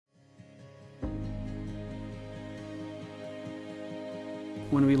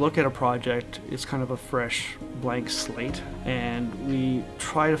When we look at a project, it's kind of a fresh, blank slate, and we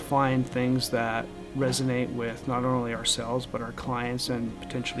try to find things that resonate with not only ourselves, but our clients and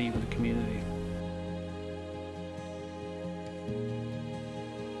potentially even the community.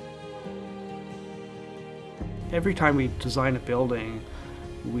 Every time we design a building,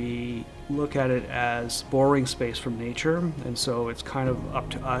 we look at it as borrowing space from nature, and so it's kind of up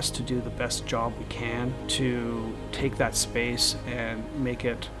to us to do the best job we can to take that space and make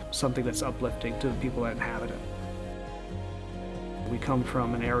it something that's uplifting to the people that inhabit it. We come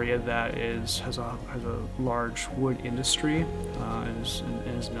from an area that has a large wood industry and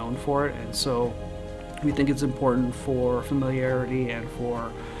is known for it, and so we think it's important for familiarity and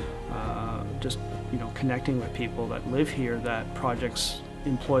for just connecting with people that live here that projects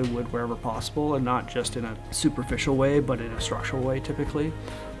employ wood wherever possible, and not just in a superficial way, but in a structural way typically.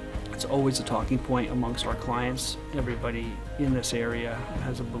 It's always a talking point amongst our clients. Everybody in this area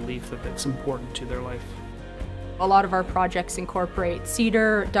has a belief that it's important to their life. A lot of our projects incorporate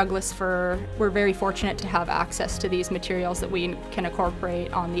cedar, Douglas fir. We're very fortunate to have access to these materials that we can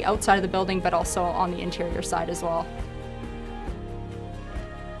incorporate on the outside of the building, but also on the interior side as well.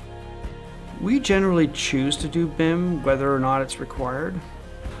 We generally choose to do BIM whether or not it's required.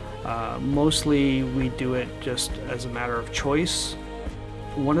 Mostly we do it just as a matter of choice.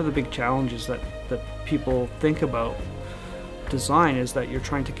 One of the big challenges that people think about design is that you're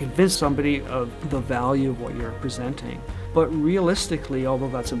trying to convince somebody of the value of what you're presenting. But realistically, although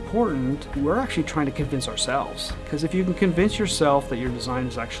that's important, we're actually trying to convince ourselves. Because if you can convince yourself that your design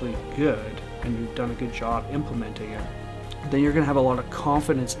is actually good and you've done a good job implementing it, then you're going to have a lot of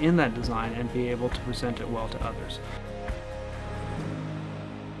confidence in that design and be able to present it well to others.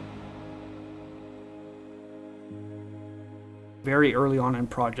 Very early on in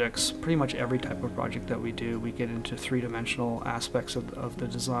projects, pretty much every type of project that we do, we get into three-dimensional aspects of the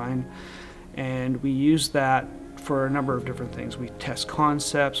design, and we use that for a number of different things. We test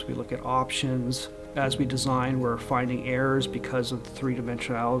concepts, we look at options. As we design, we're finding errors because of the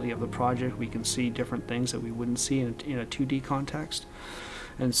three-dimensionality of the project. We can see different things that we wouldn't see in a 2D context.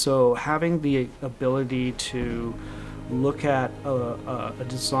 And so having the ability to look at a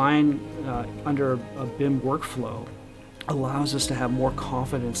design under a BIM workflow allows us to have more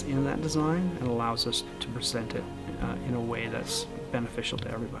confidence in that design and allows us to present it in a way that's beneficial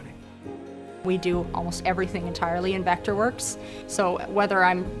to everybody. We do almost everything entirely in Vectorworks. So whether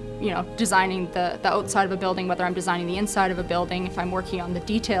I'm designing the outside of a building, whether I'm designing the inside of a building, if I'm working on the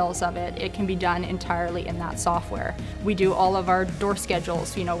details of it, it can be done entirely in that software. We do all of our door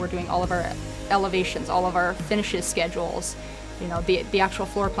schedules, we're doing all of our elevations, all of our finishes schedules, the actual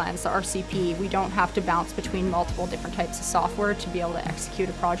floor plans, the RCP. We don't have to bounce between multiple different types of software to be able to execute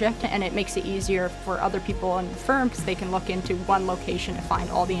a project, and it makes it easier for other people in the firm because they can look into one location and find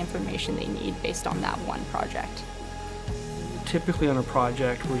all the information they need based on that one project. Typically on a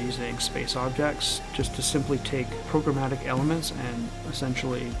project we're using space objects just to simply take programmatic elements and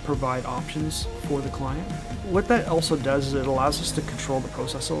essentially provide options for the client. What that also does is it allows us to control the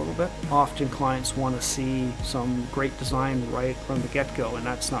process a little bit. Often clients want to see some great design right from the get-go, and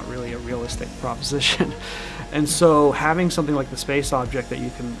that's not really a realistic proposition. And so having something like the space object that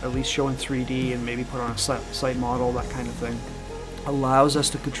you can at least show in 3D and maybe put on a site model, that kind of thing, allows us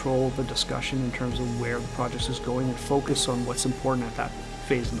to control the discussion in terms of where the project is going and focus on what's important at that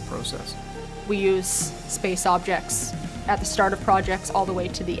phase in the process. We use space objects at the start of projects all the way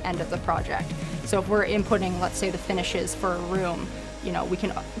to the end of the project. So if we're inputting, let's say, the finishes for a room, we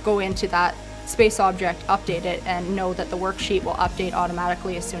can go into that space object, update it, and know that the worksheet will update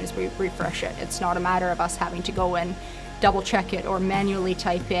automatically as soon as we refresh it. It's not a matter of us having to go in, double check it, or manually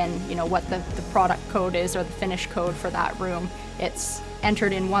type in what the product code is or the finish code for that room. It's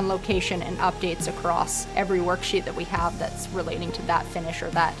entered in one location and updates across every worksheet that we have that's relating to that finish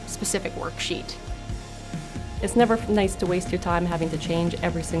or that specific worksheet. It's never nice to waste your time having to change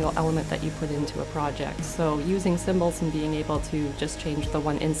every single element that you put into a project. So using symbols and being able to just change the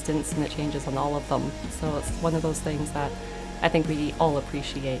one instance and it changes on all of them. So it's one of those things that I think we all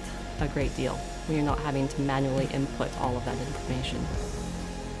appreciate a great deal. You're not having to manually input all of that information.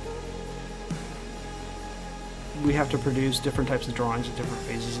 We have to produce different types of drawings at different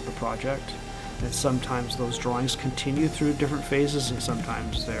phases of the project, and sometimes those drawings continue through different phases, and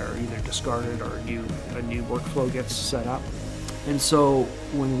sometimes they're either discarded or a new workflow gets set up. And so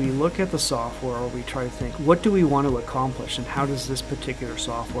when we look at the software, we try to think, what do we want to accomplish, and how does this particular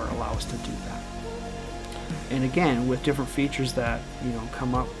software allow us to do that? And again, with different features that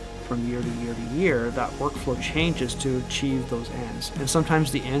come up from year to year to year, that workflow changes to achieve those ends. And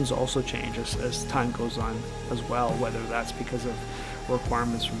sometimes the ends also change as time goes on as well, whether that's because of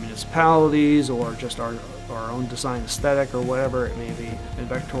requirements from municipalities or just our own design aesthetic or whatever it may be. And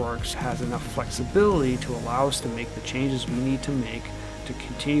Vectorworks has enough flexibility to allow us to make the changes we need to make to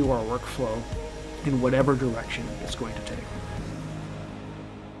continue our workflow in whatever direction it's going to take.